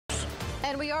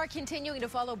And we are continuing to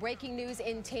follow breaking news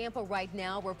in Tampa right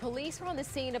now, where police are on the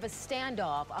scene of a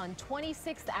standoff on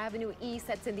 26th Avenue East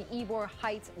that's in the Ybor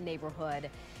Heights neighborhood.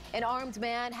 An armed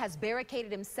man has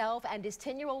barricaded himself and his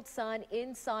 10-year-old son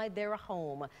inside their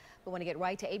home. We want to get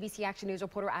right to ABC Action News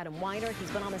reporter Adam Weiner.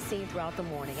 He's been on the scene throughout the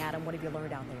morning. Adam, what have you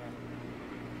learned out there?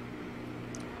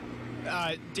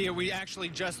 Dia, we actually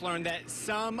just learned that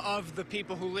some of the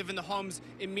people who live in the homes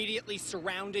immediately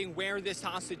surrounding where this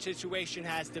hostage situation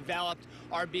has developed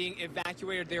are being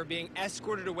evacuated. They're being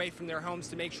escorted away from their homes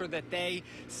to make sure that they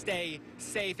stay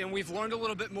safe. And we've learned a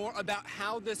little bit more about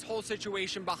how this whole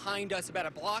situation behind us, about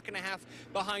a block and a half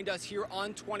behind us here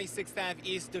on 26th Ave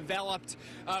East, developed.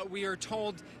 We are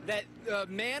told that the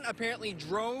man apparently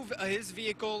drove his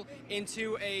vehicle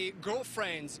into a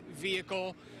girlfriend's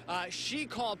vehicle. She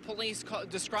called police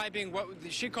describing what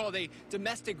she called a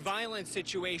domestic violence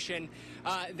situation.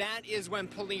 That is when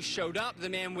police showed up. The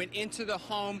man went into the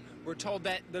home. We're told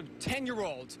that the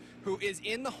 10-year-old who is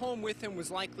in the home with him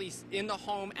was likely in the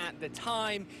home at the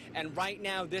time. And right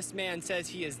now, this man says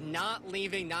he is not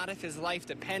leaving, not if his life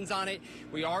depends on it.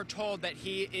 We are told that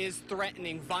he is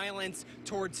threatening violence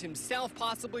towards himself,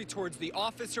 possibly towards the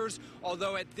officers,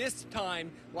 although at this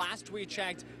time, last we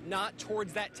checked, not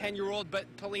towards that 10-year-old, but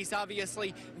police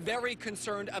obviously very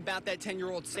concerned about that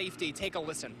 10-year-old's safety. Take a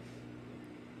listen.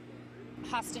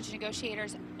 Hostage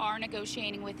negotiators are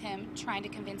negotiating with him, trying to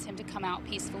convince him to come out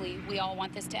peacefully. We all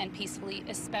want this to end peacefully,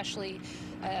 especially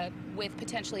with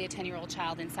potentially a 10-year-old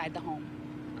child inside the home.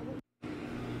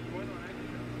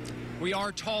 We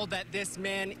are told that this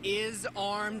man is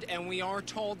armed, and we are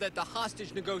told that the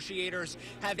hostage negotiators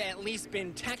have at least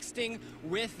been texting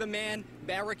with the man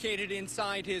barricaded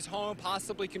inside his home,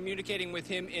 possibly communicating with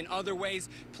him in other ways,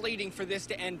 pleading for this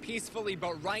to end peacefully.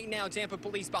 But right now, Tampa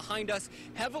police behind us,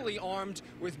 heavily armed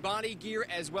with body gear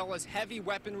as well as heavy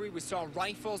weaponry. We saw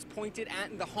rifles pointed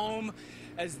at the home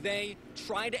as they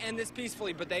try to end this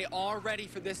peacefully, but they are ready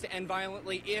for this to end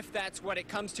violently if that's what it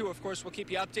comes to. Of course, we'll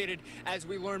keep you updated as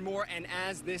we learn more and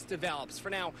as this develops. For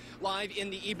now, live in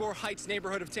the Ybor Heights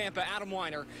neighborhood of Tampa, Adam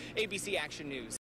Weiner, ABC Action News.